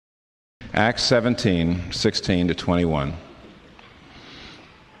Acts 17, 16 to 21.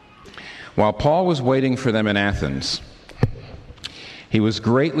 While Paul was waiting for them in Athens, he was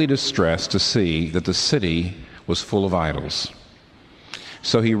greatly distressed to see that the city was full of idols.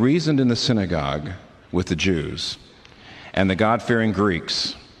 So he reasoned in the synagogue with the Jews and the God-fearing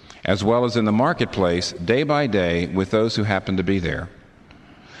Greeks, as well as in the marketplace day by day with those who happened to be there.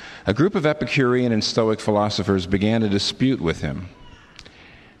 A group of Epicurean and Stoic philosophers began to dispute with him.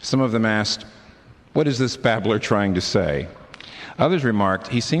 Some of them asked, "What is this babbler trying to say?" Others remarked,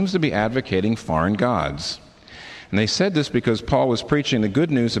 "He seems to be advocating foreign gods." And they said this because Paul was preaching the good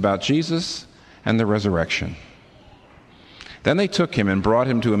news about Jesus and the resurrection. Then they took him and brought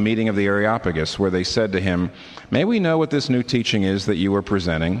him to a meeting of the Areopagus, where they said to him, "May we know what this new teaching is that you are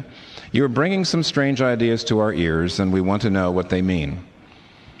presenting? You are bringing some strange ideas to our ears, and we want to know what they mean."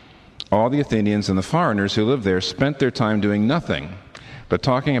 All the Athenians and the foreigners who lived there spent their time doing nothing but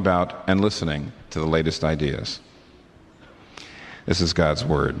talking about and listening to the latest ideas. This is God's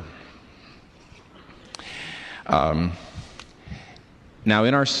Word. Now,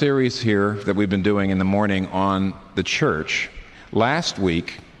 in our series here that we've been doing in the morning on the church, last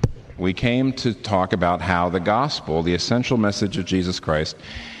week we came to talk about how the gospel, the essential message of Jesus Christ,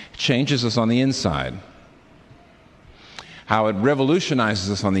 changes us on the inside, how it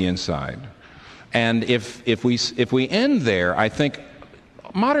revolutionizes us on the inside. And if we end there, I think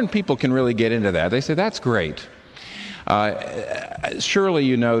modern people can really get into that. They say, that's great. Surely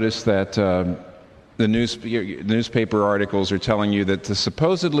you notice that the newspaper articles are telling you that the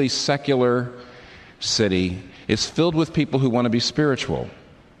supposedly secular city is filled with people who want to be spiritual.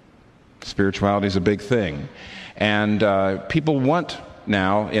 Spirituality is a big thing. And people want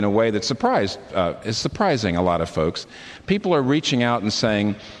now, in a way that is surprising a lot of folks, people are reaching out and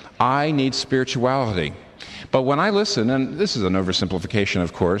saying, I need spirituality. But when I listen, and this is an oversimplification,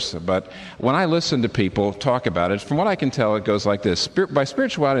 of course, but when I listen to people talk about it, from what I can tell, it goes like this. By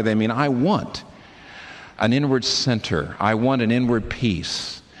spirituality, they mean I want an inward center. I want an inward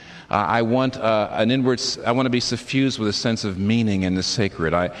peace. I want I want to be suffused with a sense of meaning in the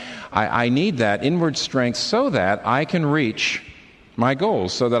sacred. I need that inward strength so that I can reach my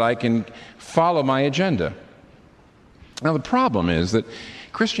goals, so that I can follow my agenda. Now, the problem is that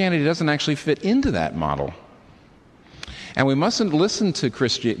Christianity doesn't actually fit into that model. And we mustn't listen to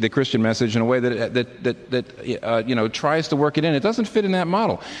the Christian message in a way that tries to work it in. It doesn't fit in that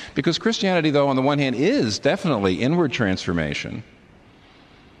model. Because Christianity, though, on the one hand, is definitely inward transformation.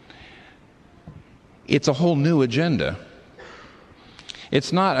 It's a whole new agenda.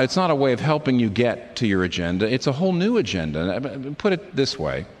 It's not a way of helping you get to your agenda. It's a whole new agenda. Put it this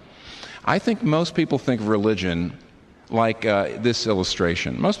way. I think most people think of religion like this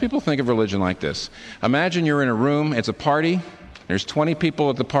illustration. Most people think of religion like this. Imagine you're in a room, it's a party, there's 20 people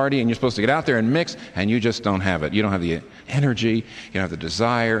at the party, and you're supposed to get out there and mix, and you just don't have it. You don't have the energy, you don't have the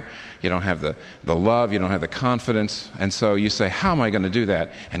desire, you don't have the love, you don't have the confidence, and so you say, how am I going to do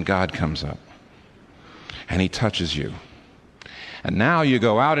that? And God comes up, and He touches you. And now you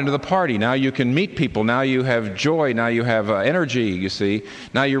go out into the party. Now you can meet people. Now you have joy. Now you have energy, you see.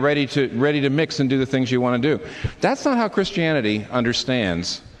 Now you're ready to mix and do the things you want to do. That's not how Christianity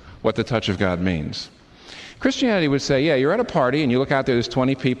understands what the touch of God means. Christianity would say, yeah, you're at a party and you look out there, there's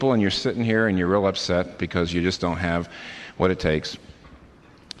 20 people and you're sitting here and you're real upset because you just don't have what it takes.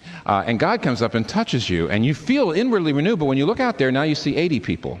 And God comes up and touches you and you feel inwardly renewed, but when you look out there, now you see 80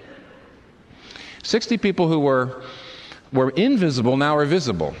 people. 60 people who were invisible now are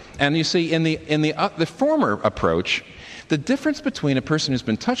visible. And you see, in the former approach, the difference between a person who's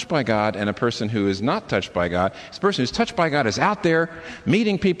been touched by God and a person who is not touched by God, the person who's touched by God is out there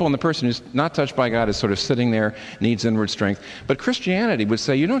meeting people, and the person who's not touched by God is sort of sitting there, needs inward strength. But Christianity would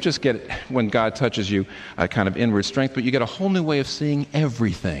say you don't just get, when God touches you, a kind of inward strength, but you get a whole new way of seeing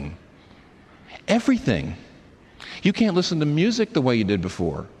everything. Everything. You can't listen to music the way you did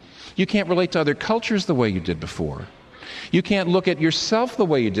before. You can't relate to other cultures the way you did before. You can't look at yourself the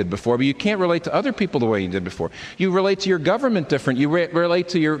way you did before, but you can't relate to other people the way you did before. You relate to your government different. You relate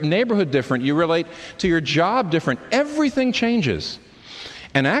to your neighborhood different. You relate to your job different. Everything changes.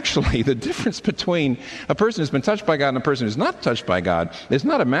 And actually, the difference between a person who's been touched by God and a person who's not touched by God is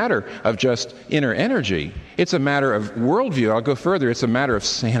not a matter of just inner energy. It's a matter of worldview. I'll go further. It's a matter of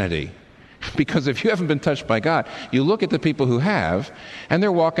sanity. Because if you haven't been touched by God, you look at the people who have, and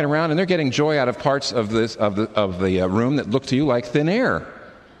they're walking around and they're getting joy out of parts of the room that look to you like thin air.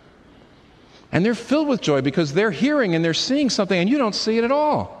 And they're filled with joy because they're hearing and they're seeing something and you don't see it at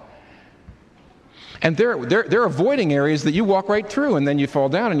all. And they're avoiding areas that you walk right through, and then you fall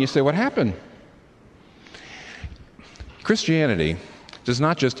down and you say, what happened? Christianity does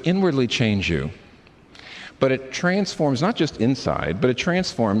not just inwardly change you, but it transforms not just inside, but it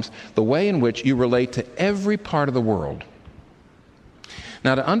transforms the way in which you relate to every part of the world.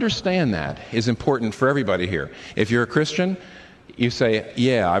 Now, to understand that is important for everybody here. If you're a Christian, you say,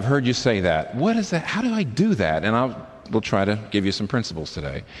 yeah, I've heard you say that. What is that? How do I do that? And we'll try to give you some principles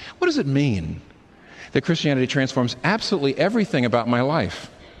today. What does it mean that Christianity transforms absolutely everything about my life?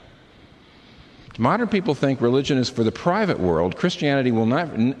 Modern people think religion is for the private world. Christianity will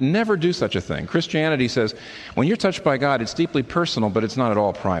never do such a thing. Christianity says, when you're touched by God, it's deeply personal, but it's not at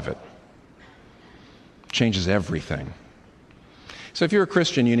all private. It changes everything. So if you're a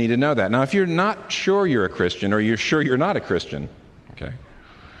Christian, you need to know that. Now, if you're not sure you're a Christian, or you're sure you're not a Christian, okay?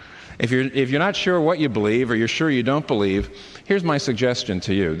 If you're not sure what you believe, or you're sure you don't believe, here's my suggestion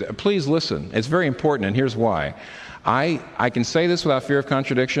to you. Please listen. It's very important, and here's why. I can say this without fear of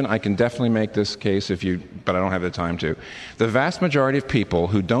contradiction. I can definitely make this case but I don't have the time to. The vast majority of people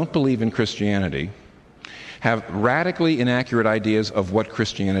who don't believe in Christianity have radically inaccurate ideas of what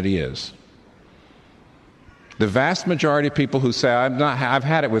Christianity is. The vast majority of people who say, I've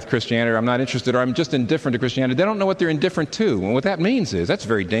had it with Christianity, or I'm not interested, or I'm just indifferent to Christianity, they don't know what they're indifferent to. And what that means is, that's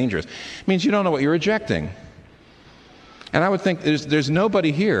very dangerous. It means you don't know what you're rejecting. And I would think there's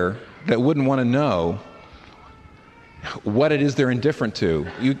nobody here that wouldn't want to know what it is they're indifferent to.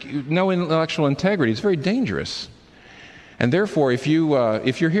 No intellectual integrity. It's very dangerous. And therefore, if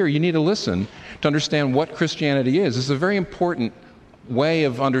you're here, you need to listen to understand what Christianity is. It's a very important way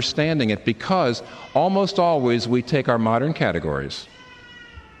of understanding it, because almost always we take our modern categories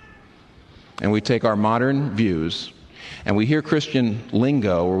and we take our modern views and we hear Christian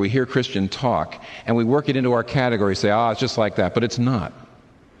lingo or we hear Christian talk and we work it into our category, say, it's just like that, but it's not.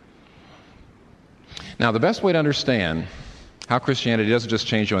 Now, the best way to understand how Christianity doesn't just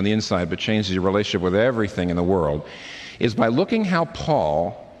change you on the inside, but changes your relationship with everything in the world, is by looking how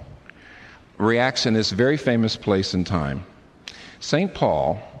Paul reacts in this very famous place and time. St.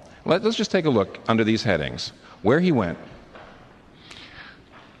 Paul, let's just take a look under these headings. Where he went,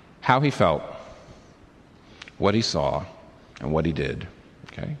 how he felt, what he saw, and what he did.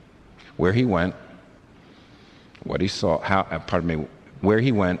 Okay? Where he went, what he saw, where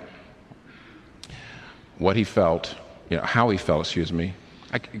he went, what he felt, how he felt, excuse me.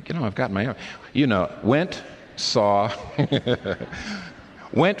 I've got my, went, saw,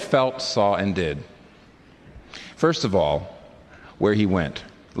 went, felt, saw, and did. First of all, where he went.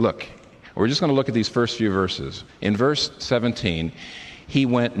 Look, we're just going to look at these first few verses. In verse 17, he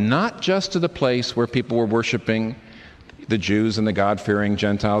went not just to the place where people were worshiping the Jews and the God-fearing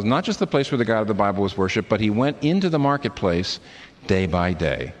Gentiles, not just the place where the God of the Bible was worshipped, but he went into the marketplace day by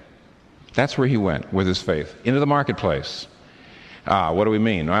day. That's where he went with his faith, into the marketplace. What do we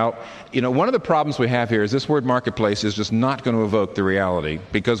mean? Well, one of the problems we have here is this word marketplace is just not going to evoke the reality,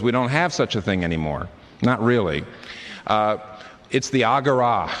 because we don't have such a thing anymore. Not really. It's the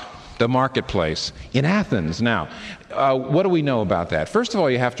agora, the marketplace, in Athens. Now, what do we know about that? First of all,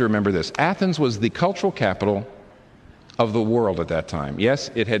 you have to remember this. Athens was the cultural capital of the world at that time.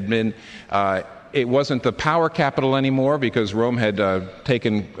 Yes, it had been... it wasn't the power capital anymore because Rome had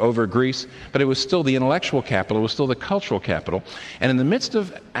taken over Greece, but it was still the intellectual capital, it was still the cultural capital. And in the midst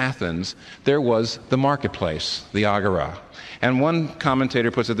of Athens, there was the marketplace, the agora. And one commentator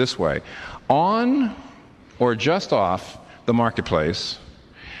puts it this way: on or just off the marketplace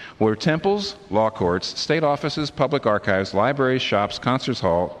were temples, law courts, state offices, public archives, libraries, shops, concert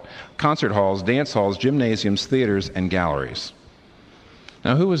halls, dance halls, gymnasiums, theaters, and galleries.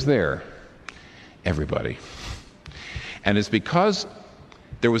 Now, who was there? Everybody. And it's because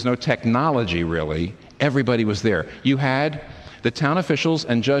there was no technology, really, everybody was there. You had the town officials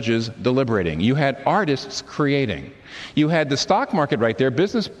and judges deliberating. You had artists creating. You had the stock market right there.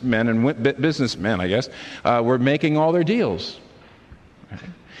 Businessmen, I guess, were making all their deals.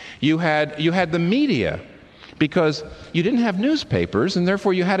 You had the media, because you didn't have newspapers, and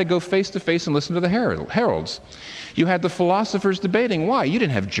therefore you had to go face to face and listen to the heralds. You had the philosophers debating. Why? You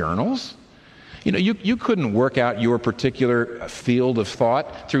didn't have journals. You couldn't work out your particular field of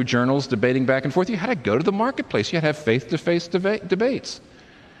thought through journals debating back and forth. You had to go to the marketplace. You had to have face-to-face debates.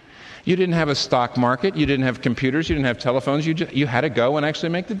 You didn't have a stock market. You didn't have computers. You didn't have telephones. You had to go and actually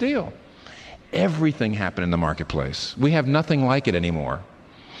make the deal. Everything happened in the marketplace. We have nothing like it anymore.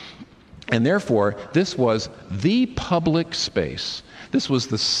 And therefore, this was the public space. This was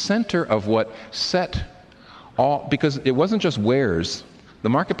the center of what set all, because it wasn't just wares. The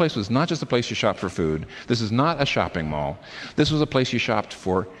marketplace was not just a place you shopped for food. This is not a shopping mall. This was a place you shopped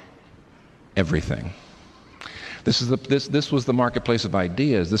for everything. This was the marketplace of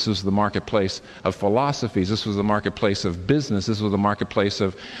ideas. This was the marketplace of philosophies. This was the marketplace of business. This was the marketplace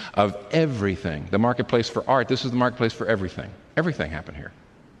of everything. The marketplace for art. This was the marketplace for everything. Everything happened here.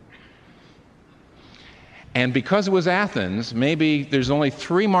 And because it was Athens, maybe there's only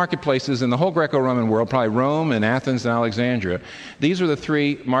 3 marketplaces in the whole Greco-Roman world, probably Rome and Athens and Alexandria. These were the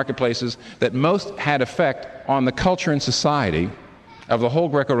 3 marketplaces that most had effect on the culture and society of the whole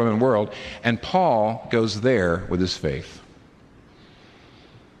Greco-Roman world, and Paul goes there with his faith.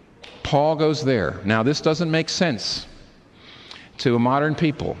 Paul goes there. Now, this doesn't make sense to a modern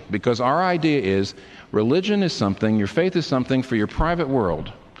people, because our idea is religion is something, your faith is something for your private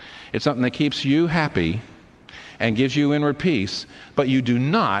world. It's something that keeps you happy and gives you inward peace, but you do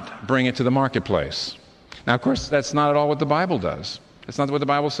not bring it to the marketplace. Now, of course, that's not at all what the Bible does. That's not what the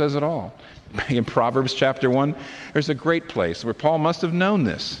Bible says at all. In Proverbs chapter 1, there's a great place where Paul must have known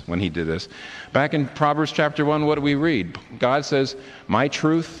this when he did this. Back in Proverbs chapter 1, what do we read? God says, my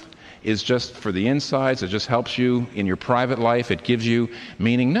truth is just for the insides. It just helps you in your private life. It gives you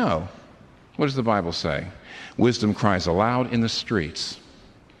meaning. No. What does the Bible say? Wisdom cries aloud in the streets.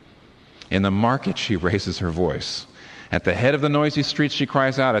 In the market she raises her voice. At the head of the noisy streets she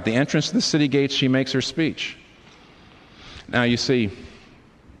cries out. At the entrance to the city gates she makes her speech. Now you see,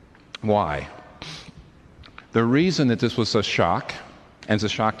 why? The reason that this was a shock, and it's a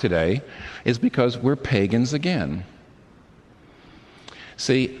shock today, is because we're pagans again.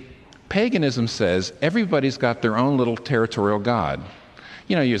 See, paganism says everybody's got their own little territorial god.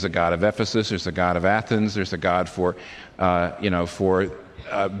 You know, there's a god of Ephesus, there's a god of Athens, there's a god for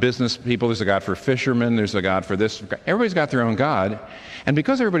business people, there's a god for fishermen, there's a god for this. Everybody's got their own god, and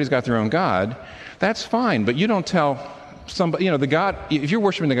because everybody's got their own god, that's fine, but you don't tell somebody, the God, if you're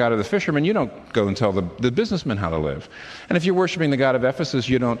worshiping the God of the fishermen, you don't go and tell the businessmen how to live. And if you're worshiping the God of Ephesus,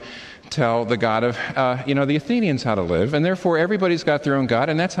 you don't tell the God of, the Athenians how to live. And therefore, everybody's got their own God,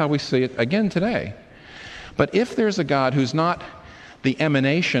 and that's how we see it again today. But if there's a God who's not the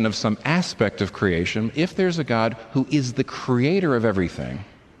emanation of some aspect of creation, if there's a God who is the creator of everything,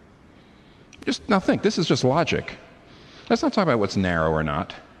 now think, this is just logic. Let's not talk about what's narrow or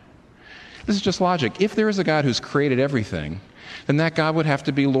not. This is just logic. If there is a God who's created everything, then that God would have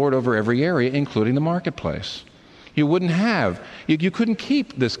to be Lord over every area, including the marketplace. You couldn't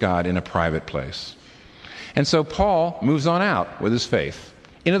keep this God in a private place. And so Paul moves on out with his faith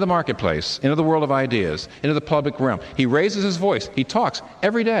into the marketplace, into the world of ideas, into the public realm. He raises his voice. He talks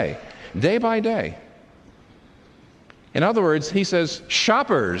every day by day. In other words, he says,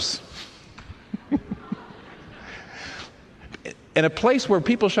 shoppers. In a place where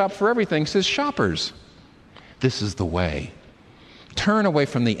people shop for everything, says shoppers. This is the way. Turn away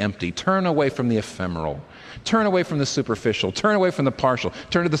from the empty. Turn away from the ephemeral. Turn away from the superficial. Turn away from the partial.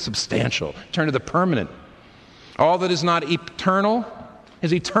 Turn to the substantial. Turn to the permanent. All that is not eternal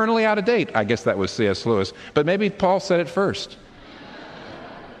is eternally out of date. I guess that was C.S. Lewis, but maybe Paul said it first.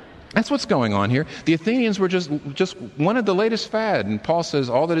 That's what's going on here. The Athenians were just wanted the latest fad, and Paul says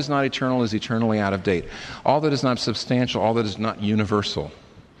all that is not eternal is eternally out of date. All that is not substantial, all that is not universal.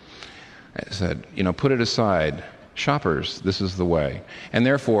 I said, put it aside. Shoppers, this is the way. And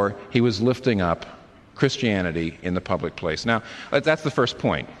therefore, he was lifting up Christianity in the public place. Now, that's the first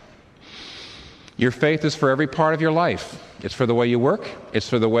point. Your faith is for every part of your life. It's for the way you work. It's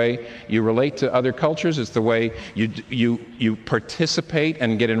for the way you relate to other cultures. It's the way you participate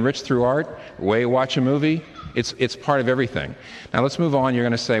and get enriched through art, the way you watch a movie. It's part of everything. Now let's move on. You're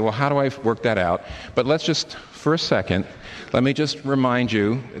going to say, well, how do I work that out? But let's just, for a second, let me just remind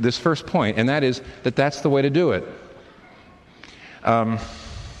you this first point, and that is that that's the way to do it.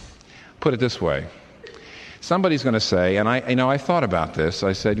 Put it this way. Somebody's going to say, and I thought about this,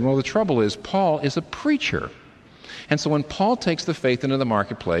 I said, well, the trouble is Paul is a preacher. And so when Paul takes the faith into the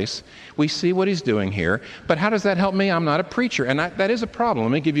marketplace, we see what he's doing here. But how does that help me? I'm not a preacher. And that is a problem.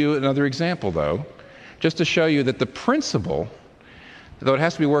 Let me give you another example, though, just to show you that the principle, though it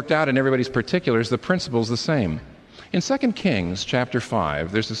has to be worked out in everybody's particulars, the principle is the same. In 2 Kings chapter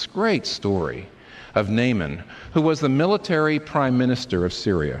 5, there's this great story of Naaman, who was the military prime minister of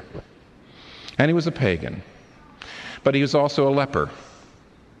Syria. And he was a pagan. But he was also a leper.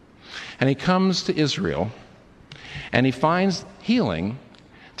 And he comes to Israel, and he finds healing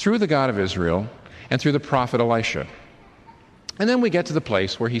through the God of Israel and through the prophet Elisha. And then we get to the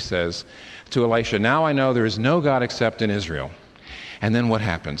place where he says to Elisha, now I know there is no God except in Israel. And then what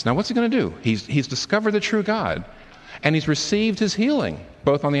happens? Now what's he going to do? He's discovered the true God, and he's received his healing,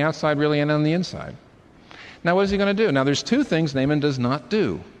 both on the outside really and on the inside. Now what is he going to do? Now there's 2 things Naaman does not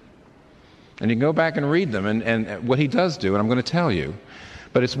do. And you can go back and read them and what he does do, and I'm going to tell you.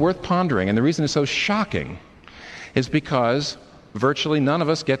 But it's worth pondering, and the reason it's so shocking is because virtually none of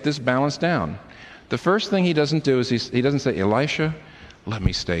us get this balance down. The first thing he doesn't do is he doesn't say, Elisha, let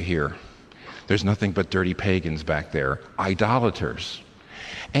me stay here. There's nothing but dirty pagans back there, idolaters.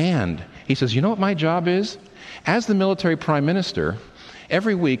 And he says, you know what my job is? As the military prime minister,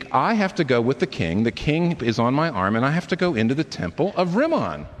 every week I have to go with the king. The king is on my arm, and I have to go into the temple of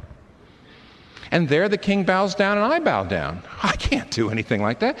Rimmon. And there the king bows down and I bow down. I can't do anything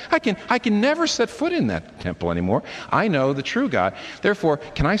like that. I can never set foot in that temple anymore. I know the true God. Therefore,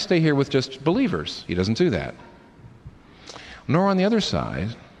 can I stay here with just believers? He doesn't do that. Nor on the other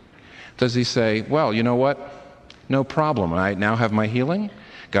side does he say, well, you know what? No problem. I now have my healing.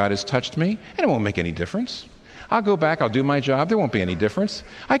 God has touched me, and it won't make any difference. I'll go back. I'll do my job. There won't be any difference.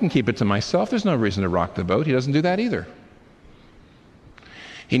 I can keep it to myself. There's no reason to rock the boat. He doesn't do that either.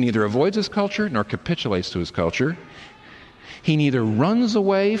 He neither avoids his culture nor capitulates to his culture. He neither runs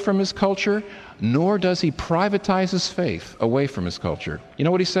away from his culture nor does he privatize his faith away from his culture. You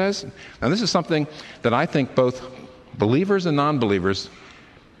know what he says? Now, this is something that I think both believers and non-believers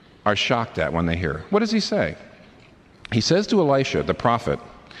are shocked at when they hear. What does he say? He says to Elisha, the prophet,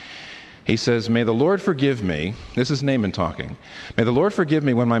 he says, may the Lord forgive me. This is Naaman talking. May the Lord forgive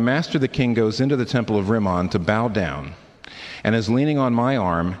me when my master the king goes into the temple of Rimmon to bow down and is leaning on my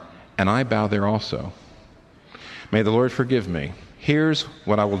arm, and I bow there also. May the Lord forgive me. Here's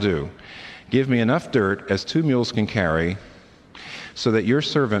what I will do. Give me enough dirt as 2 mules can carry, so that your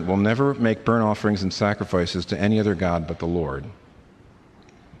servant will never make burnt offerings and sacrifices to any other god but the Lord.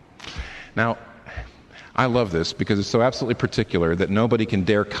 Now, I love this because it's so absolutely particular that nobody can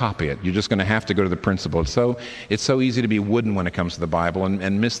dare copy it. You're just going to have to go to the principle. It's so easy to be wooden when it comes to the Bible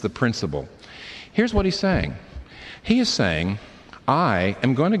and miss the principle. Here's what he's saying. He is saying, I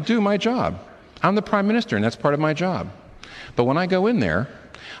am going to do my job. I'm the prime minister, and that's part of my job. But when I go in there,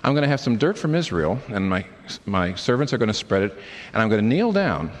 I'm going to have some dirt from Israel, and my servants are going to spread it, and I'm going to kneel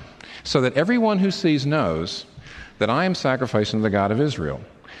down so that everyone who sees knows that I am sacrificing to the God of Israel.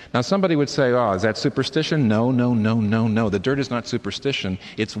 Now, somebody would say, oh, is that superstition? No. The dirt is not superstition.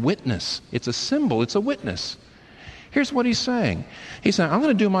 It's witness. It's a symbol. It's a witness. Here's what he's saying. He's saying, I'm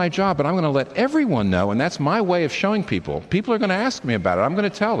going to do my job, but I'm going to let everyone know, and that's my way of showing people. People are going to ask me about it. I'm going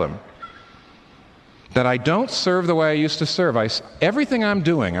to tell them that I don't serve the way I used to serve. Everything I'm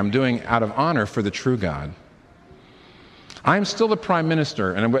doing out of honor for the true God. I'm still the prime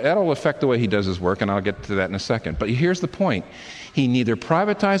minister, and that'll affect the way he does his work, and I'll get to that in a second. But here's the point. He neither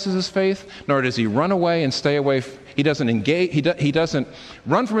privatizes his faith, nor does he run away and stay away. He doesn't engage. He doesn't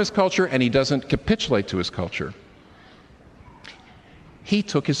run from his culture, and he doesn't capitulate to his culture. He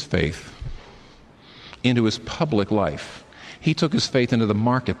took his faith into his public life. He took his faith into the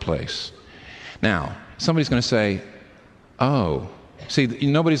marketplace. Now, somebody's going to say, oh, see,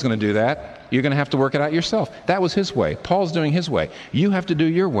 nobody's going to do that. You're going to have to work it out yourself. That was his way. Paul's doing his way. You have to do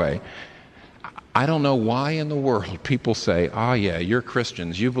your way. I don't know why in the world people say, oh yeah, you're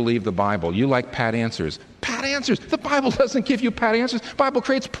Christians, you believe the Bible, you like pat answers. Pat answers? The Bible doesn't give you pat answers. The Bible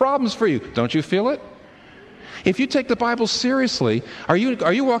creates problems for you. Don't you feel it? If you take the Bible seriously, are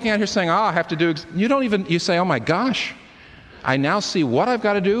you walking out here saying, I have to do, you say, oh my gosh, I now see what I've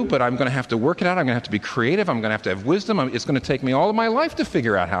got to do, but I'm going to have to work it out. I'm going to have to be creative. I'm going to have wisdom. It's going to take me all of my life to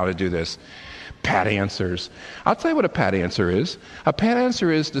figure out how to do this. Pat answers. I'll tell you what a pat answer is. A pat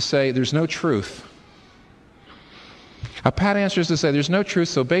answer is to say there's no truth. A pat answer is to say there's no truth,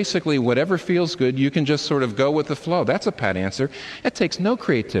 so basically whatever feels good, you can just sort of go with the flow. That's a pat answer. That takes no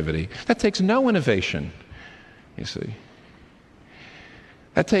creativity. That takes no innovation. You see.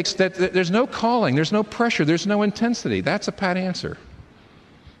 There's no calling, there's no pressure, there's no intensity. That's a pat answer.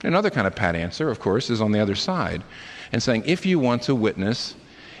 Another kind of pat answer, of course, is on the other side and saying, if you want to witness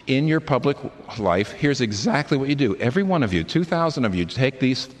in your public life, here's exactly what you do. Every one of you, 2,000 of you, take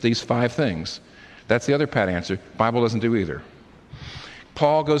these 5 things. That's the other pat answer. Bible doesn't do either.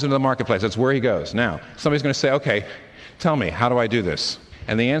 Paul goes into the marketplace. That's where he goes. Now, somebody's going to say, okay, tell me, how do I do this?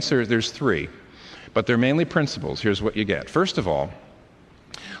 And the answer, there's 3. But they're mainly principles. Here's what you get. First of all,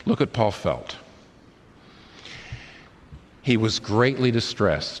 look what Paul felt. He was greatly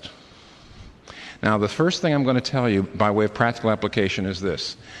distressed. Now, the first thing I'm going to tell you by way of practical application is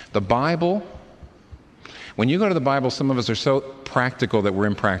this. The Bible, when you go to the Bible, some of us are so practical that we're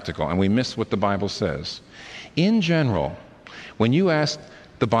impractical, and we miss what the Bible says. In general, when you ask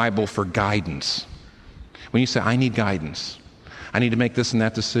the Bible for guidance, when you say, I need guidance, I need to make this and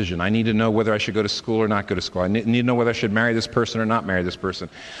that decision. I need to know whether I should go to school or not go to school. I need to know whether I should marry this person or not marry this person.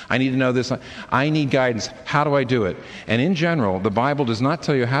 I need to know this. I need guidance. How do I do it? And in general, the Bible does not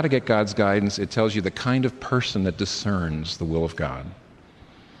tell you how to get God's guidance. It tells you the kind of person that discerns the will of God.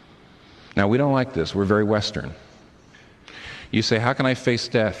 Now, we don't like this. We're very Western. You say, how can I face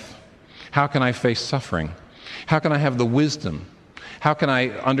death? How can I face suffering? How can I have the wisdom? How can I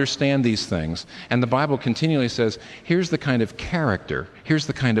understand these things? And the Bible continually says, here's the kind of character, here's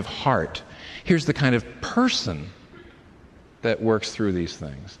the kind of heart, here's the kind of person that works through these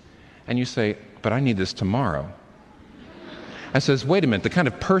things. And you say, but I need this tomorrow. I says, wait a minute, the kind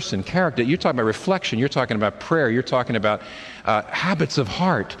of person, character, you're talking about reflection, you're talking about prayer, you're talking about habits of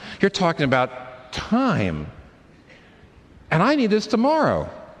heart, you're talking about time. And I need this tomorrow.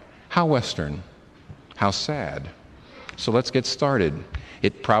 How Western, how sad. So let's get started.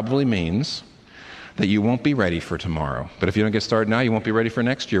 It probably means that you won't be ready for tomorrow. But if you don't get started now, you won't be ready for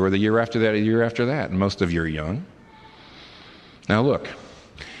next year or the year after that or the year after that. And most of you are young. Now look,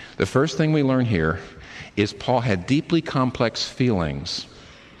 the first thing we learn here is Paul had deeply complex feelings.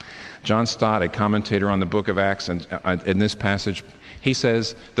 John Stott, a commentator on the book of Acts, and in this passage, he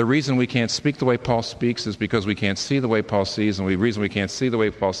says, the reason we can't speak the way Paul speaks is because we can't see the way Paul sees, and the reason we can't see the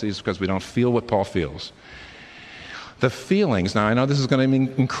way Paul sees is because we don't feel what Paul feels. The feelings, now I know this is going to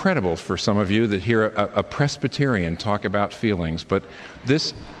be incredible for some of you that hear a Presbyterian talk about feelings, but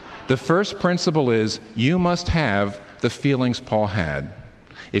the first principle is you must have the feelings Paul had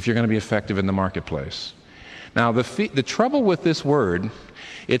if you're going to be effective in the marketplace. Now, the trouble with this word,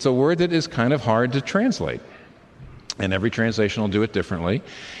 it's a word that is kind of hard to translate. And every translation will do it differently.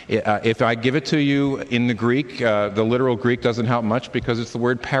 If I give it to you in the Greek, the literal Greek doesn't help much because it's the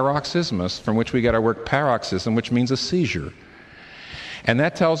word paroxysmus, from which we get our word paroxysm, which means a seizure. And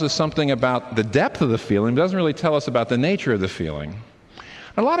that tells us something about the depth of the feeling, but doesn't really tell us about the nature of the feeling.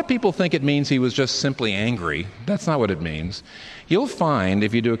 A lot of people think it means he was just simply angry. That's not what it means. You'll find,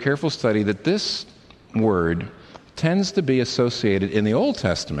 if you do a careful study, that this word tends to be associated in the Old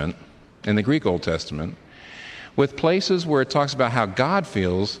Testament, in the Greek Old Testament, with places where it talks about how God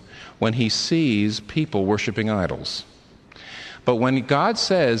feels when he sees people worshiping idols. But when God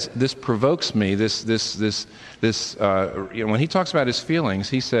says, this provokes me, when he talks about his feelings,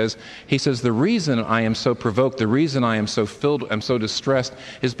 he says, the reason I am so provoked, the reason I am so filled, I'm so distressed,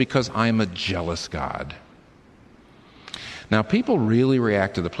 is because I am a jealous God. Now, people really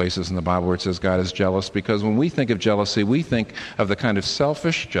react to the places in the Bible where it says God is jealous, because when we think of jealousy, we think of the kind of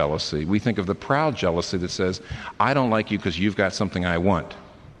selfish jealousy. We think of the proud jealousy that says, I don't like you because you've got something I want.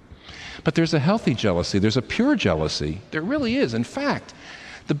 But there's a healthy jealousy. There's a pure jealousy. There really is. In fact,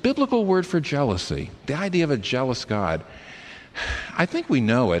 the biblical word for jealousy, the idea of a jealous God, I think we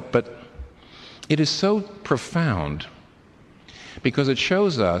know it, but it is so profound because it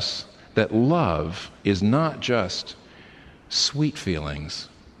shows us that love is not just sweet feelings,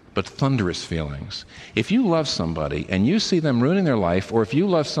 but thunderous feelings. If you love somebody and you see them ruining their life, or if you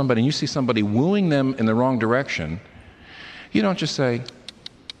love somebody and you see somebody wooing them in the wrong direction, you don't just say,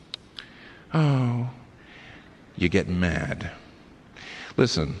 oh, you get mad.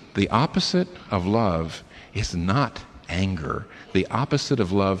 Listen, the opposite of love is not anger. The opposite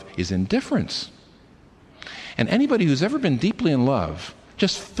of love is indifference. And anybody who's ever been deeply in love,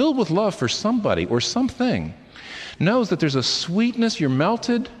 just filled with love for somebody or something, knows that there's a sweetness, you're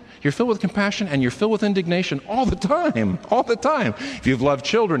melted, you're filled with compassion, and you're filled with indignation all the time, all the time. If you've loved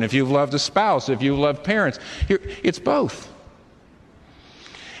children, if you've loved a spouse, if you've loved parents, it's both.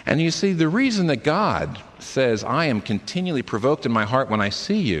 And you see, the reason that God says, I am continually provoked in my heart when I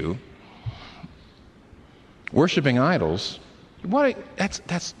see you worshiping idols,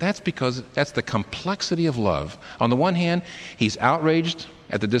 that's because that's the complexity of love. On the one hand, he's outraged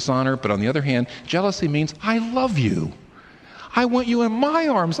at the dishonor, but on the other hand, jealousy means I love you. I want you in my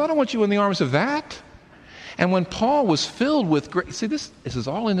arms. I don't want you in the arms of that. And when Paul was filled with this is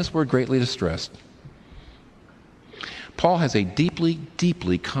all in this word, greatly distressed. Paul has a deeply,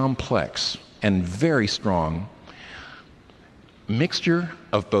 deeply complex and very strong mixture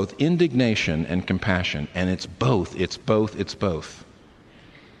of both indignation and compassion, and it's both.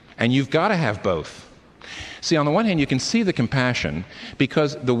 And you've got to have both. See, on the one hand, you can see the compassion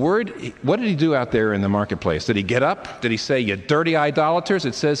because the word, what did he do out there in the marketplace? Did he get up? Did he say, you dirty idolaters?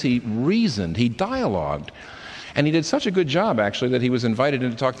 It says he reasoned, he dialogued. And he did such a good job, actually, that he was invited in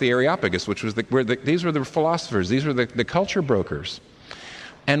to talk to the Areopagus, which was these were the philosophers, these were the culture brokers.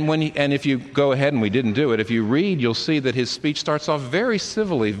 And if you go ahead, and we didn't do it, if you read, you'll see that his speech starts off very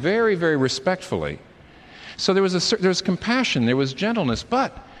civilly, very, very respectfully. So there was compassion, there was gentleness,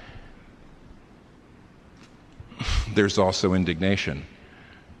 but there's also indignation.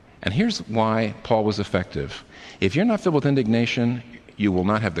 And here's why Paul was effective. If you're not filled with indignation, you will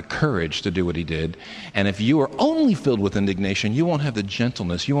not have the courage to do what he did. And if you are only filled with indignation, you won't have the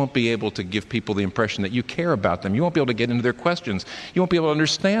gentleness. You won't be able to give people the impression that you care about them. You won't be able to get into their questions. You won't be able to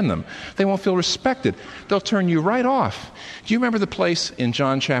understand them. They won't feel respected. They'll turn you right off. Do you remember the place in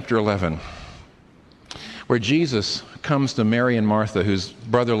John chapter 11 where Jesus comes to Mary and Martha, whose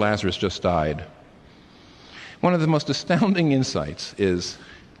brother Lazarus just died? One of the most astounding insights is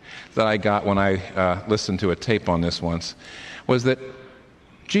that I got when I listened to a tape on this once was that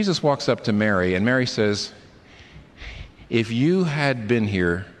Jesus walks up to Mary, and Mary says, "If you had been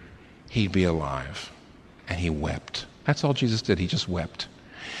here, he'd be alive." And he wept. That's all Jesus did. He just wept.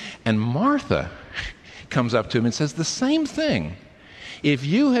 And Martha comes up to him and says the same thing. "If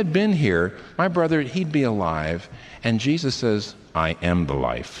you had been here, my brother, he'd be alive." And Jesus says, "I am the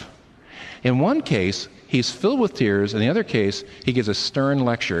life." In one case, he's filled with tears. In the other case, he gives a stern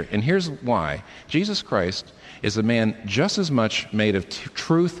lecture. And here's why. Jesus Christ is a man just as much made of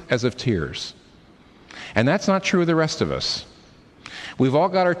truth as of tears. And that's not true of the rest of us. We've all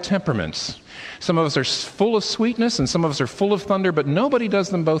got our temperaments. Some of us are full of sweetness and some of us are full of thunder, but nobody does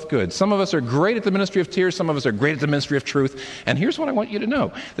them both good. Some of us are great at the ministry of tears, some of us are great at the ministry of truth. And here's what I want you to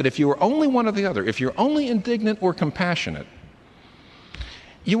know, that if you are only one or the other, if you're only indignant or compassionate,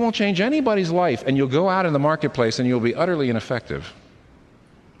 you won't change anybody's life, and you'll go out in the marketplace and you'll be utterly ineffective.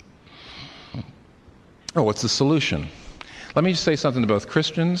 Oh, what's the solution? Let me just say something to both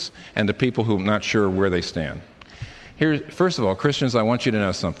Christians and to people who are not sure where they stand. First of all, Christians, I want you to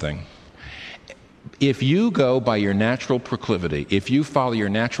know something. If you go by your natural proclivity, if you follow your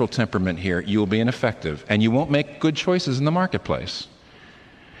natural temperament here, you will be ineffective, and you won't make good choices in the marketplace.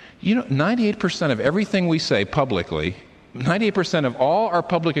 You know, 98% of everything we say publicly, 98% of all our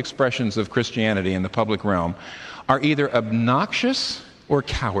public expressions of Christianity in the public realm are either obnoxious or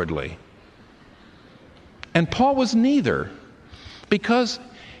cowardly. And Paul was neither, because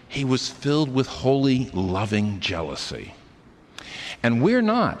he was filled with holy, loving jealousy. And we're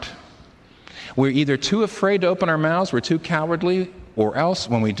not. We're either too afraid to open our mouths, we're too cowardly, or else,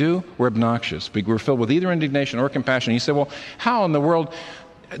 when we do, we're obnoxious. We're filled with either indignation or compassion. You say, well, how in the world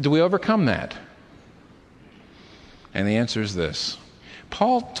do we overcome that? And the answer is this.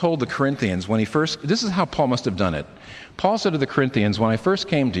 Paul told the Corinthians this is how Paul must have done it. Paul said to the Corinthians, "When I first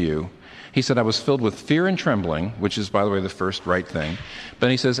came to you," he said, "I was filled with fear and trembling," which is, by the way, the first right thing.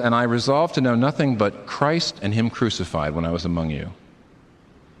 But he says, "And I resolved to know nothing but Christ and him crucified when I was among you."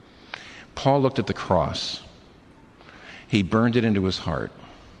 Paul looked at the cross. He burned it into his heart.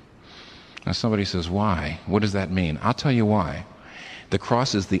 Now somebody says, why? What does that mean? I'll tell you why. The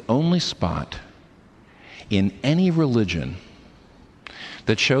cross is the only spot in any religion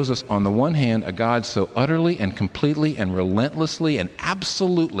that shows us, on the one hand, a God so utterly and completely and relentlessly and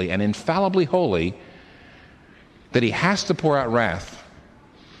absolutely and infallibly holy that he has to pour out wrath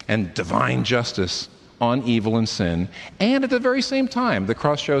and divine justice on evil and sin. And at the very same time, the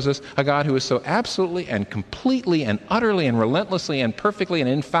cross shows us a God who is so absolutely and completely and utterly and relentlessly and perfectly and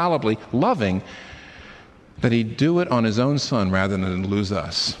infallibly loving that he'd do it on his own Son rather than lose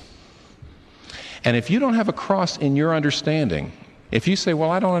us. And if you don't have a cross in your understanding, if you say, well,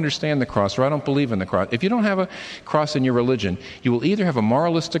 I don't understand the cross, or I don't believe in the cross, if you don't have a cross in your religion, you will either have a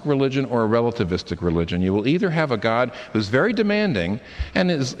moralistic religion or a relativistic religion. You will either have a God who's very demanding and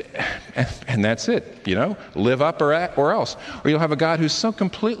that's it, live up or else. Or you'll have a God who's so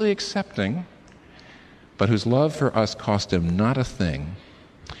completely accepting, but whose love for us cost him not a thing.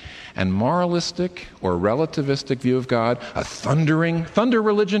 And moralistic or relativistic view of God, a thunder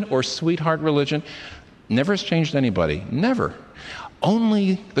religion or sweetheart religion, never has changed anybody. Never.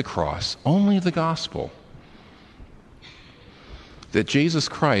 Only the cross, only the gospel. That Jesus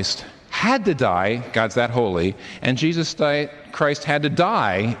Christ had to die, God's that holy, and Christ had to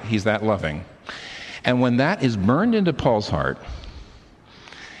die, he's that loving. And when that is burned into Paul's heart,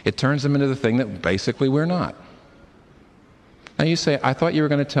 it turns him into the thing that basically we're not. Now you say, I thought you were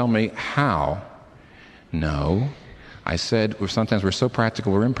going to tell me how. No. I said, sometimes we're so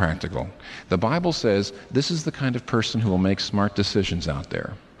practical we're impractical. The Bible says this is the kind of person who will make smart decisions out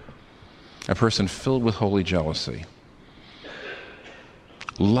there. A person filled with holy jealousy.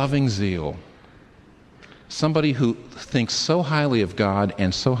 Loving zeal. Somebody who thinks so highly of God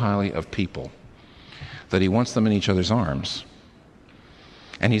and so highly of people that he wants them in each other's arms.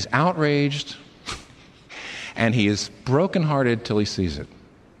 And he's outraged and he is brokenhearted till he sees it.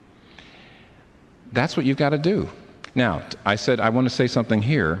 That's what you've got to do. Now, I said I want to say something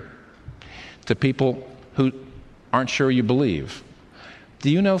here to people who aren't sure you believe. Do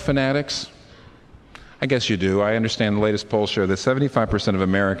you know fanatics? I guess you do. I understand the latest polls show that 75% of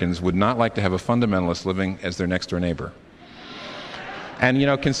Americans would not like to have a fundamentalist living as their next-door neighbor.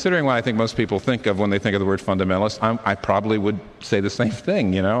 And, considering what I think most people think of when they think of the word fundamentalist, I probably would say the same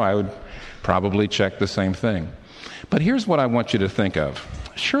thing, I would probably check the same thing. But here's what I want you to think of.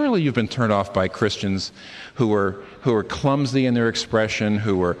 Surely you've been turned off by Christians who are clumsy in their expression,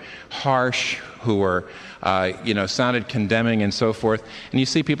 who were harsh, who were, sounded condemning and so forth. And you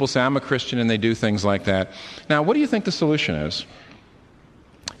see people say, I'm a Christian, and they do things like that. Now, what do you think the solution is?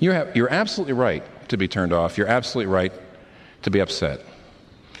 You're absolutely right to be turned off. You're absolutely right to be upset.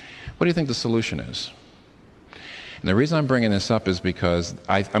 What do you think the solution is? And the reason I'm bringing this up is because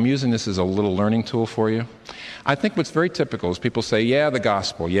I'm using this as a little learning tool for you. I think what's very typical is people say, yeah, the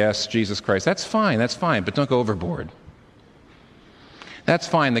gospel, yes, Jesus Christ. That's fine, but don't go overboard. That's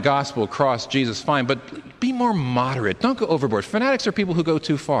fine, the gospel, cross, Jesus, fine, but be more moderate. Don't go overboard. Fanatics are people who go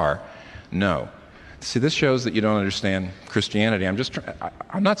too far. No. See, this shows that you don't understand Christianity.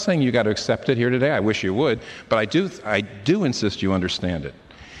 I'm not saying you got to accept it here today. I wish you would, but I do insist you understand it.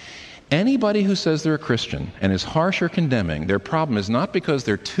 Anybody who says they're a Christian and is harsh or condemning, their problem is not because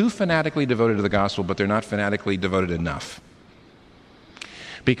they're too fanatically devoted to the gospel, but they're not fanatically devoted enough.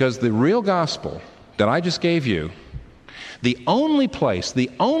 Because the real gospel that I just gave you, the only place, the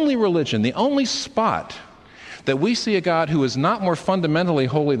only religion, the only spot that we see a God who is not more fundamentally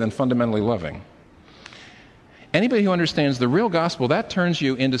holy than fundamentally loving. Anybody who understands the real gospel, that turns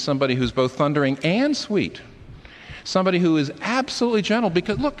you into somebody who's both thundering and sweet. Somebody who is absolutely gentle,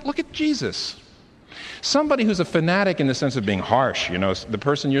 because look at Jesus. Somebody who's a fanatic in the sense of being harsh, the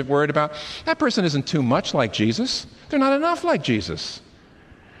person you're worried about, that person isn't too much like Jesus. They're not enough like Jesus.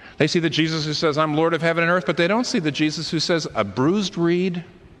 They see the Jesus who says, I'm Lord of heaven and earth, but they don't see the Jesus who says, a bruised reed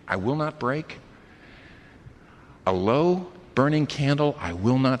I will not break. A low burning candle I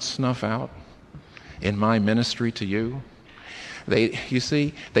will not snuff out in my ministry to you. They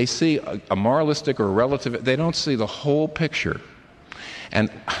see a moralistic or a relative, they don't see the whole picture.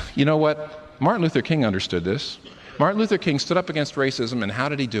 And you know what? Martin Luther King understood this. Martin Luther King stood up against racism, and how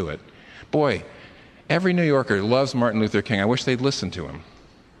did he do it? Boy, every New Yorker loves Martin Luther King. I wish they'd listen to him.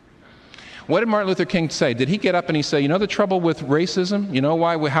 What did Martin Luther King say? Did he get up and he say, the trouble with racism? You know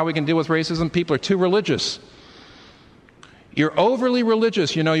how we can deal with racism? People are too religious. You're overly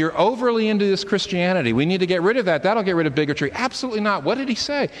religious. You're overly into this Christianity. We need to get rid of that. That'll get rid of bigotry. Absolutely not. What did he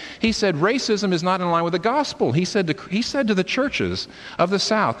say? He said racism is not in line with the gospel. He said to the churches of the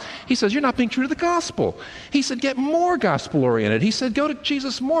South, he says, you're not being true to the gospel. He said, get more gospel-oriented. He said, go to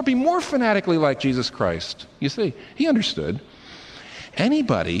Jesus more. Be more fanatically like Jesus Christ. You see, he understood.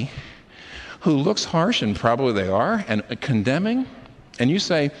 Anybody who looks harsh, and probably they are, and condemning, and you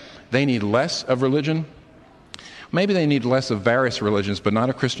say they need less of religion, maybe they need less of various religions, but not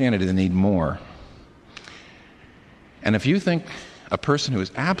of Christianity. They need more. And if you think a person who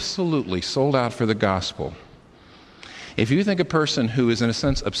is absolutely sold out for the gospel, if you think a person who is in a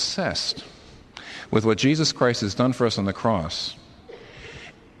sense obsessed with what Jesus Christ has done for us on the cross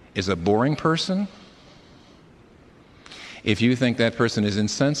is a boring person, if you think that person is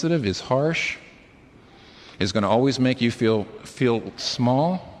insensitive, is harsh, is going to always make you feel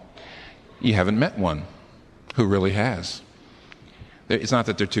small, you haven't met one who really has. It's not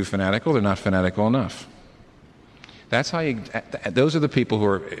that they're too fanatical, they're not fanatical enough. Those are the people who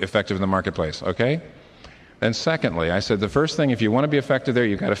are effective in the marketplace, okay? Then secondly, I said the first thing, if you want to be effective there,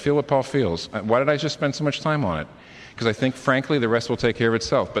 you've got to feel what Paul feels. Why did I just spend so much time on it? Because I think, frankly, the rest will take care of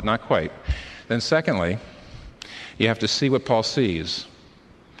itself, but not quite. Then secondly, you have to see what Paul sees.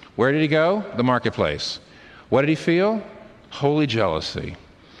 Where did he go? The marketplace. What did he feel? Holy jealousy,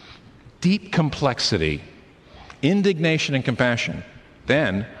 deep complexity, indignation and compassion.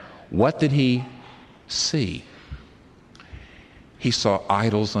 Then, what did he see? He saw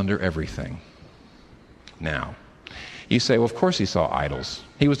idols under everything. Now, you say, well, of course he saw idols.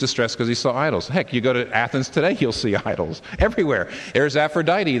 He was distressed because he saw idols. Heck, you go to Athens today, you'll see idols everywhere. There's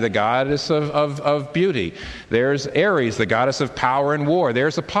Aphrodite, the goddess of beauty. There's Ares, the goddess of power and war.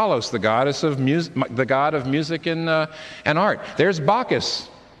 There's Apollos, the goddess of the god of music and art. There's Bacchus,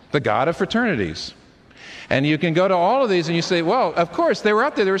 the god of fraternities. And you can go to all of these and you say, well, of course, they were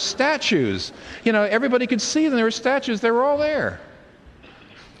up there. There were statues. Everybody could see them. There were statues. They were all there.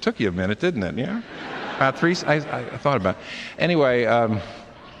 Took you a minute, didn't it? Yeah. About three, I thought about it. Anyway,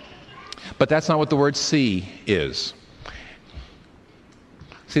 but that's not what the word see is.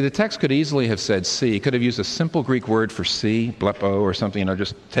 See, the text could easily have said see. It could have used a simple Greek word for see, blepo or something,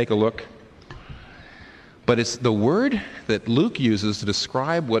 just take a look. But it's the word that Luke uses to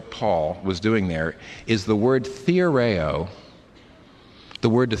describe what Paul was doing there is the word theoreo, the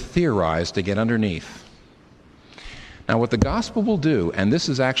word to theorize, to get underneath. Now, what the gospel will do, and this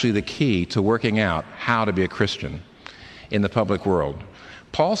is actually the key to working out how to be a Christian, in the public world.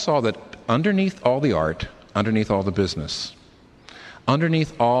 Paul saw that underneath all the art, underneath all the business,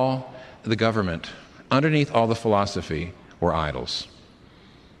 underneath all the government, underneath all the philosophy were idols.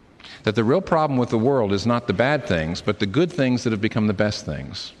 That the real problem with the world is not the bad things, but the good things that have become the best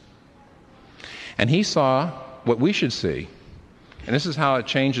things. And he saw what we should see, and this is how it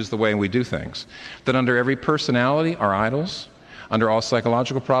changes the way we do things, that under every personality are idols, under all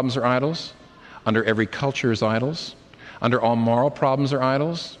psychological problems are idols, under every culture is idols, under all moral problems are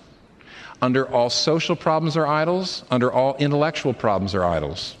idols, under all social problems are idols, under all intellectual problems are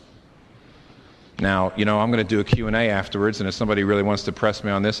idols. Now, I'm going to do a Q&A afterwards, and if somebody really wants to press me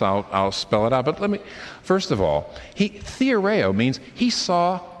on this, I'll spell it out. But first of all, theoreo means he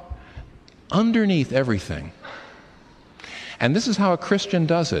saw underneath everything. And this is how a Christian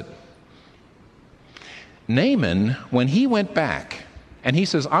does it. Naaman, when he went back, and he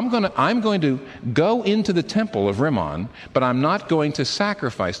says, I'm going to go into the temple of Rimmon, but I'm not going to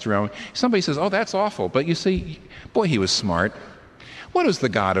sacrifice to Rimmon. Somebody says, oh, that's awful. But you see, boy, he was smart. What is the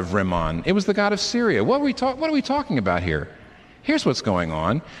god of Rimmon? It was the god of Syria. What are we talking about here? Here's what's going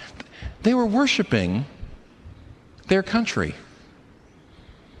on. They were worshiping their country.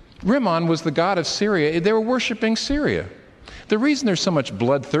 Rimmon was the god of Syria. They were worshiping Syria. The reason there's so much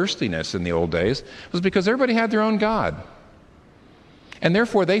bloodthirstiness in the old days was because everybody had their own god. And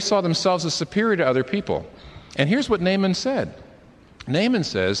therefore, they saw themselves as superior to other people. And here's what Naaman said. Naaman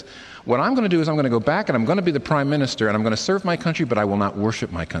says, what I'm going to do is I'm going to go back and I'm going to be the prime minister and I'm going to serve my country, but I will not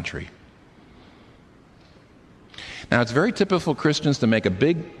worship my country. Now, it's very typical for Christians to make a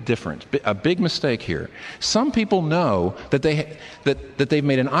big difference, a big mistake here. Some people know that they've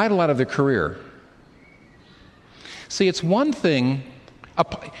made an idol out of their career. See, it's one thing,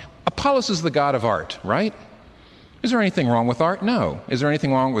 Apollos is the god of art, right? Is there anything wrong with art? No. Is there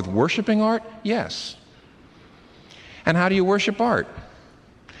anything wrong with worshiping art? Yes. And how do you worship art?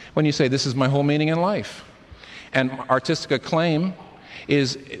 When you say, this is my whole meaning in life. And artistic acclaim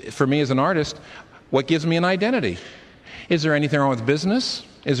is, for me as an artist, what gives me an identity. Is there anything wrong with business?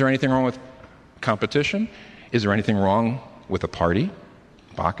 Is there anything wrong with competition? Is there anything wrong with a party?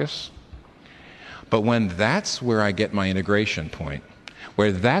 Bacchus? But when that's where I get my integration point,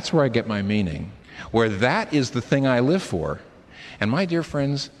 where that's where I get my meaning, where that is the thing I live for, and my dear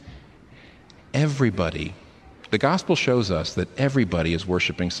friends, everybody, the gospel shows us that everybody is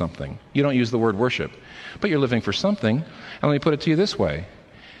worshiping something. You don't use the word worship, but you're living for something. And let me put it to you this way.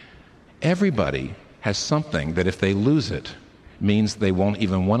 Everybody has something that if they lose it, means they won't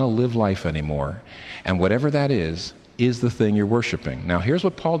even want to live life anymore. And whatever that is the thing you're worshiping. Now, here's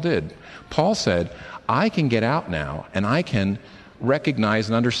what Paul did. Paul said, I can get out now, and I can recognize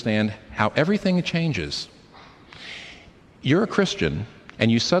and understand how everything changes. You're a Christian, and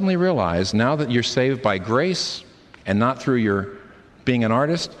you suddenly realize now that you're saved by grace and not through your being an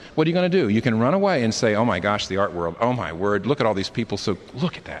artist, what are you going to do? You can run away and say, oh my gosh, the art world, oh my word, look at all these people, so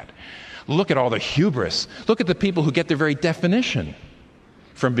look at that. Look at all the hubris. Look at the people who get their very definition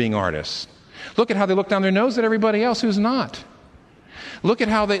from being artists. Look at how they look down their nose at everybody else who's not. Look at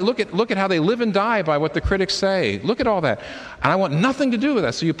how they live and die by what the critics say. Look at all that. And I want nothing to do with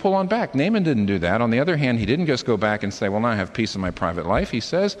that, so you pull on back. Naaman didn't do that. On the other hand, he didn't just go back and say, well, now I have peace in my private life. He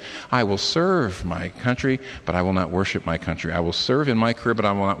says, I will serve my country, but I will not worship my country. I will serve in my career, but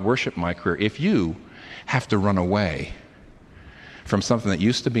I will not worship my career. If you have to run away from something that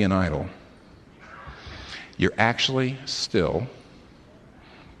used to be an idol, you're actually still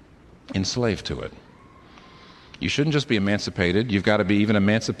enslaved to it. You shouldn't just be emancipated. You've got to be even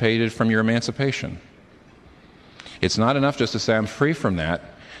emancipated from your emancipation. It's not enough just to say I'm free from that,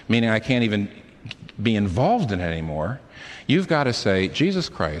 meaning I can't even be involved in it anymore. You've got to say, Jesus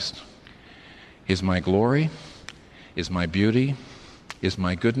Christ is my glory, is my beauty, is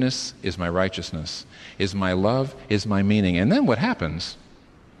my goodness, is my righteousness, is my love, is my meaning. And then what happens?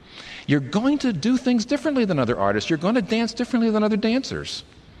 You're going to do things differently than other artists. You're going to dance differently than other dancers.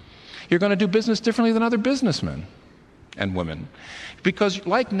 You're going to do business differently than other businessmen and women. Because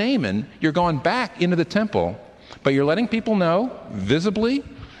like Naaman, you're going back into the temple, but you're letting people know, visibly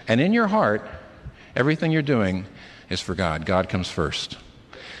and in your heart, everything you're doing is for God. God comes first.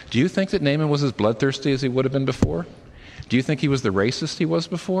 Do you think that Naaman was as bloodthirsty as he would have been before? Do you think he was the racist he was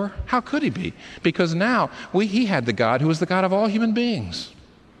before? How could he be? Because now he had the God who is the God of all human beings.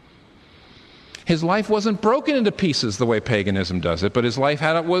 His life wasn't broken into pieces the way paganism does it, but his life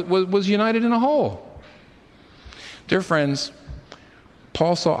was united in a whole. Dear friends,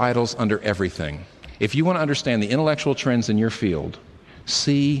 Paul saw idols under everything. If you want to understand the intellectual trends in your field,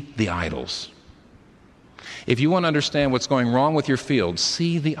 see the idols. If you want to understand what's going wrong with your field,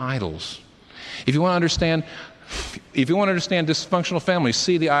 see the idols. If you want to understand If you want to understand dysfunctional families,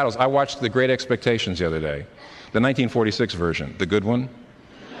 see the idols. I watched The Great Expectations the other day, the 1946 version, the good one.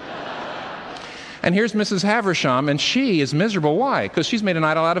 And here's Mrs. Havisham, and she is miserable. Why? Because she's made an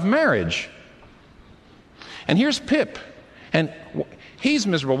idol out of marriage. And here's Pip, and he's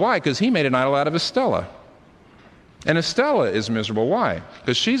miserable. Why? Because he made an idol out of Estella. And Estella is miserable. Why?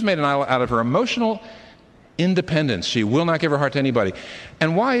 Because she's made an idol out of her emotional independence. She will not give her heart to anybody.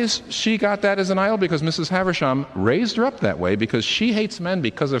 And why is she got that as an idol? Because Mrs. Havisham raised her up that way, because she hates men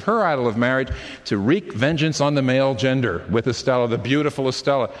because of her idol of marriage, to wreak vengeance on the male gender with Estella, the beautiful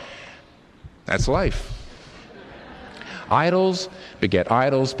Estella. That's life. Idols beget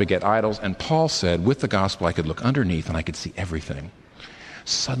idols, beget idols. And Paul said, with the gospel, I could look underneath and I could see everything.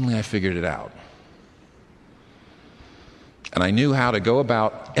 Suddenly I figured it out. And I knew how to go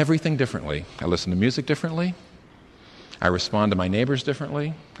about everything differently. I listen to music differently. I respond to my neighbors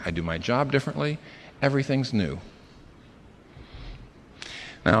differently. I do my job differently. Everything's new.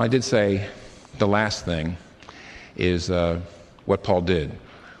 Now, I did say the last thing is what Paul did.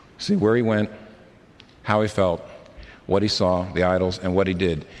 See where he went, how he felt, what he saw, the idols, and what he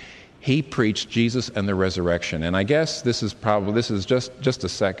did. He preached Jesus and the resurrection. And I guess this is just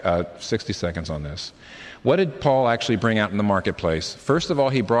 60 seconds on this. What did Paul actually bring out in the marketplace? First of all,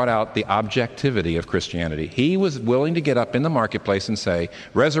 he brought out the objectivity of Christianity. He was willing to get up in the marketplace and say,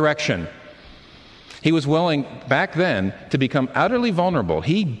 resurrection. He was willing back then to become utterly vulnerable.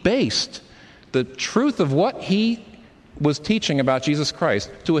 He based the truth of what he was teaching about Jesus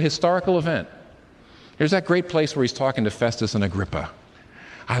Christ to a historical event. There's that great place where he's talking to Festus and Agrippa.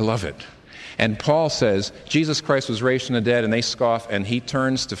 I love it. And Paul says, Jesus Christ was raised from the dead, and they scoff, and he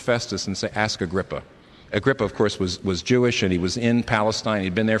turns to Festus and says, ask Agrippa. Agrippa, of course, was Jewish, and he was in Palestine.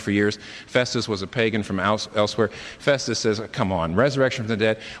 He'd been there for years. Festus was a pagan from elsewhere. Festus says, come on, resurrection from the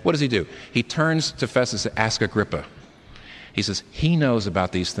dead. What does he do? He turns to Festus and says, ask Agrippa. He says, he knows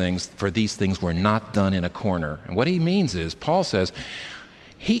about these things, for these things were not done in a corner. And what he means is, Paul says,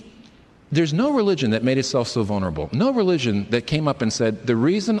 there's no religion that made itself so vulnerable. No religion that came up and said, the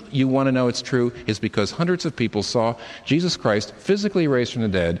reason you want to know it's true is because hundreds of people saw Jesus Christ physically raised from the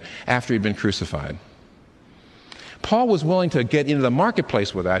dead after he'd been crucified. Paul was willing to get into the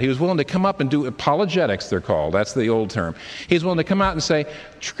marketplace with that. He was willing to come up and do apologetics, they're called. That's the old term. He's willing to come out and say,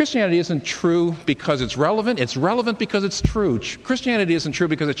 Christianity isn't true because it's relevant. It's relevant because it's true. Christianity isn't true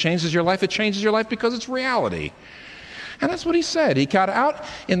because it changes your life. It changes your life because it's reality. And that's what he said. He got out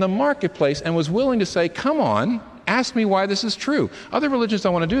in the marketplace and was willing to say, come on, ask me why this is true. Other religions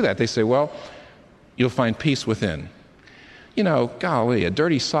don't want to do that. They say, well, you'll find peace within. You know, golly, a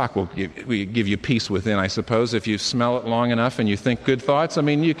dirty sock will give you peace within, I suppose, if you smell it long enough and you think good thoughts. I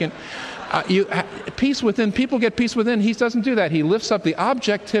mean, you can... peace within, people get peace within. He doesn't do that. He lifts up the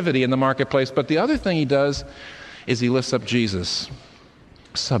objectivity in the marketplace. But the other thing he does is he lifts up Jesus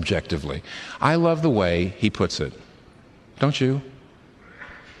subjectively. I love the way he puts it. Don't you?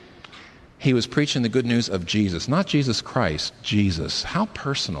 He was preaching the good news of Jesus, not Jesus Christ, Jesus. How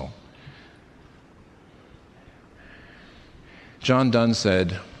personal. John Donne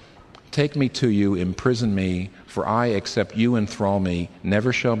said, take me to you, imprison me, for I, except you enthrall me,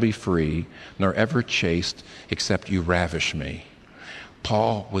 never shall be free, nor ever chaste, except you ravish me.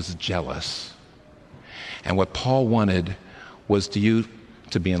 Paul was jealous. And what Paul wanted was you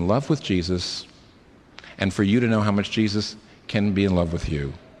to be in love with Jesus, and for you to know how much Jesus can be in love with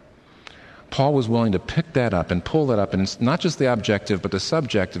you. Paul was willing to pick that up and pull that up, and it's not just the objective, but the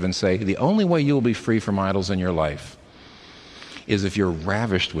subjective, and say, the only way you will be free from idols in your life is if you're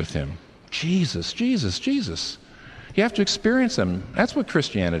ravished with him. Jesus, Jesus, Jesus. You have to experience him. That's what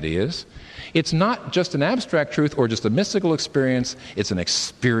Christianity is. It's not just an abstract truth or just a mystical experience. It's an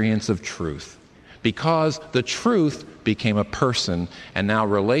experience of truth. Because the truth became a person, and now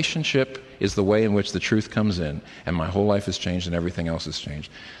relationship is the way in which the truth comes in, and my whole life has changed and everything else has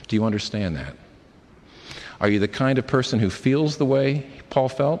changed. Do you understand that? Are you the kind of person who feels the way Paul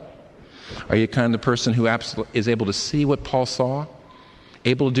felt? Are you the kind of person who is able to see what Paul saw?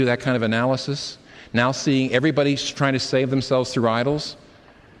 Able to do that kind of analysis? Now seeing everybody trying to save themselves through idols?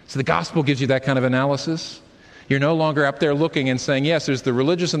 So the gospel gives you that kind of analysis? You're no longer up there looking and saying, yes, there's the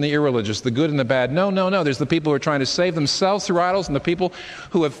religious and the irreligious, the good and the bad. No. There's the people who are trying to save themselves through idols and the people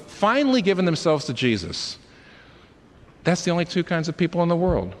who have finally given themselves to Jesus. That's the only two kinds of people in the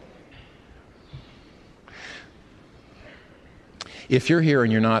world. If you're here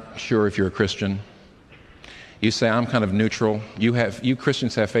and you're not sure if you're a Christian, you say, I'm kind of neutral. You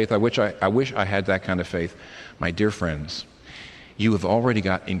Christians have faith. I wish I had that kind of faith. My dear friends, you have already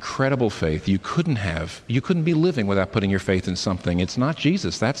got incredible faith. You couldn't be living without putting your faith in something. It's not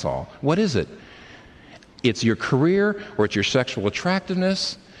Jesus, that's all. What is it? It's your career, or it's your sexual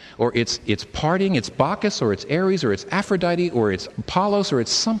attractiveness, or it's partying, it's Bacchus, or it's Ares, or it's Aphrodite, or it's Apollos, or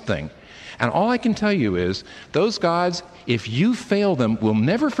it's something. And all I can tell you is, those gods, if you fail them, will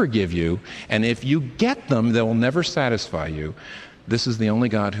never forgive you, and if you get them, they will never satisfy you. This is the only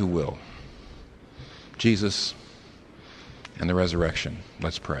God who will. Jesus and the resurrection.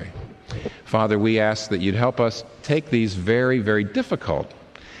 Let's pray. Father, we ask that you'd help us take these very, very difficult,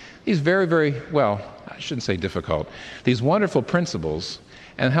 these I shouldn't say difficult, these wonderful principles,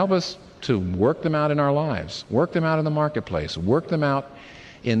 and help us to work them out in our lives, work them out in the marketplace, work them out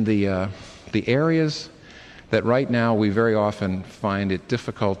in the areas that right now we very often find it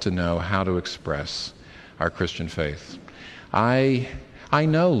difficult to know how to express our Christian faith. I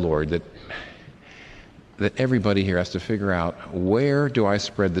know, Lord, that everybody here has to figure out, where do I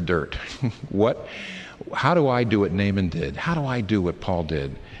spread the dirt? How do I do what Naaman did? How do I do what Paul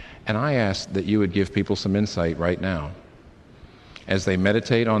did? And I ask that you would give people some insight right now. As they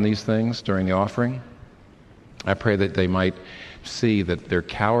meditate on these things during the offering, I pray that they might see that their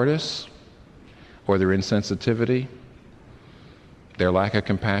cowardice or their insensitivity, their lack of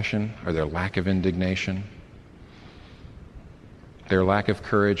compassion or their lack of indignation, their lack of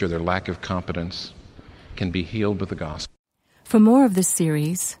courage or their lack of competence can be healed with the gospel. For more of this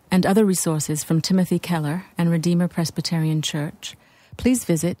series and other resources from Timothy Keller and Redeemer Presbyterian Church, please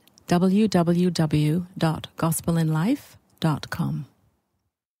visit www.gospelinlife.com.